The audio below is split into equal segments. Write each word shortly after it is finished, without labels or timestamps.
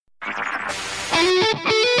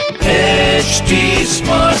HD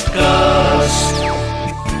Smartcast.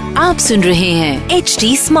 आप सुन रहे हैं HD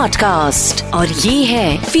Smartcast और ये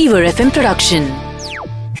है fever FM production.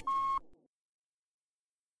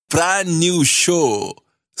 Brand new show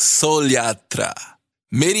soul यात्रा,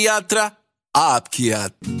 मेरी यात्रा आपकी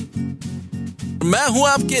यात्रा। मैं हूं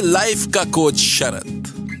आपके लाइफ का कोच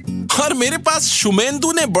शरद और मेरे पास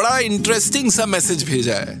शुमेंदु ने बड़ा इंटरेस्टिंग सा मैसेज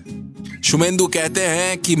भेजा है। शुमेंदु कहते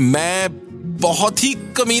हैं कि मैं बहुत ही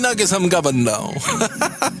कमीना किस्म का बंदा हूं।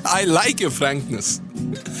 I like your frankness.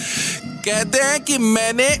 कहते हैं कि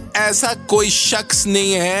मैंने ऐसा कोई शख्स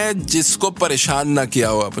नहीं है जिसको परेशान ना किया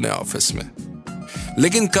हो अपने ऑफिस में,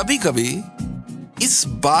 लेकिन कभी कभी इस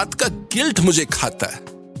बात का गिल्ट मुझे खाता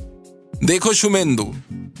है। देखो शुमेंदु,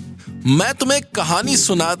 मैं तुम्हें एक कहानी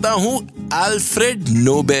सुनाता हूं अल्फ्रेड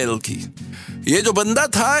नोबेल की। ये जो बंदा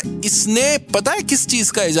था, इसने पता है किस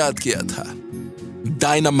चीज का इजाद किया था?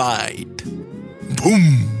 डायनामाइट।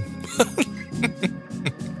 बूम।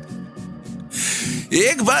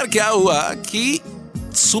 एक बार क्या हुआ कि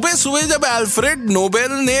सुबह सुबह जब अल्फ्रेड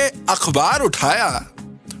नोबेल ने अखबार उठाया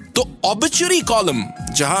तो ऑब्ituary कॉलम,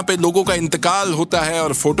 जहां पे लोगों का इंतकाल होता है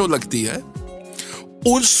और फोटो लगती है,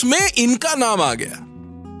 उसमें इनका नाम आ गया।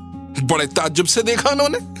 बड़े ताज्जुब से देखा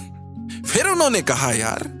उन्होंने। फिर उन्होंने कहा,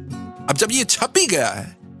 यार अब जब ये छप ही गया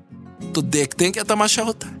है तो देखते हैं क्या तमाशा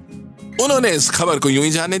होता है। उन्होंने इस खबर को यूं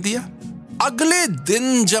ही जाने दिया। अगले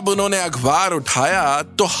दिन जब उन्होंने अखबार उठाया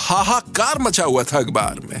तो हाहाकार मचा हुआ था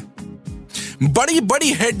अखबार में। बड़ी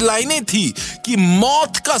बड़ी हेडलाइनें थी कि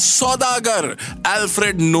मौत का सौदागर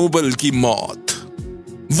अल्फ्रेड नोबेल की मौत।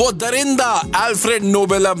 वो दरिंदा अल्फ्रेड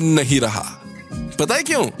नोबेल अब नहीं रहा। पता है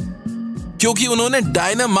क्यों? क्योंकि उन्होंने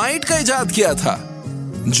डायनामाइट का इजाद किया था,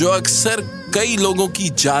 जो अक्सर कई लोगों की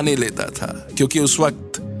जानें लेता था, क्योंकि उस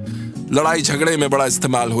वक्त लड़ाई झगड़े में बड़ा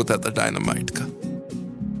इस्तेमाल होता था डायनामाइट का।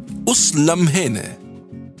 उस लम्हे ने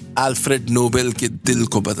अल्फ्रेड नोबेल के दिल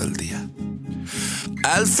को बदल दिया।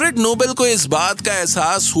 अल्फ्रेड नोबेल को इस बात का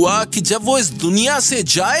एहसास हुआ कि जब वो इस दुनिया से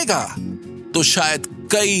जाएगा तो शायद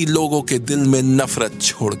कई लोगों के दिल में नफरत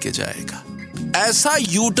छोड़ के जाएगा। ऐसा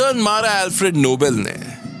यू टर्न मारा अल्फ्रेड नोबेल ने।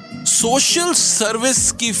 सोशल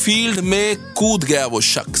सर्विस की फील्ड में कूद गया वो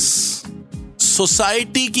शख्स।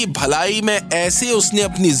 सोसाइटी की भलाई में ऐसे उसने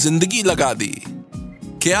अपनी जिंदगी लगा दी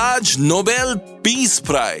कि आज नोबेल पीस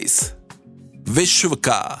प्राइज विश्व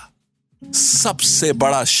का सबसे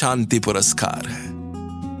बड़ा शांति पुरस्कार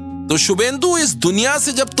है। तो शुभेंदु, इस दुनिया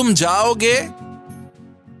से जब तुम जाओगे,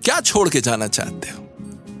 क्या छोड़ के जाना चाहते हो?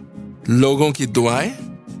 लोगों की दुआएं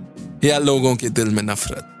या लोगों के दिल में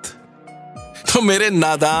नफरत? तो मेरे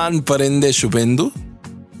नादान परिंदे शुभेंदु,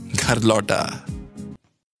 घर लौटा।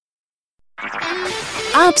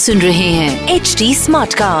 आप सुन रहे हैं HD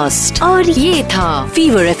Smartcast और ये था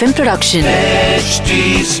fever FM production. HD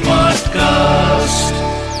Smartcast.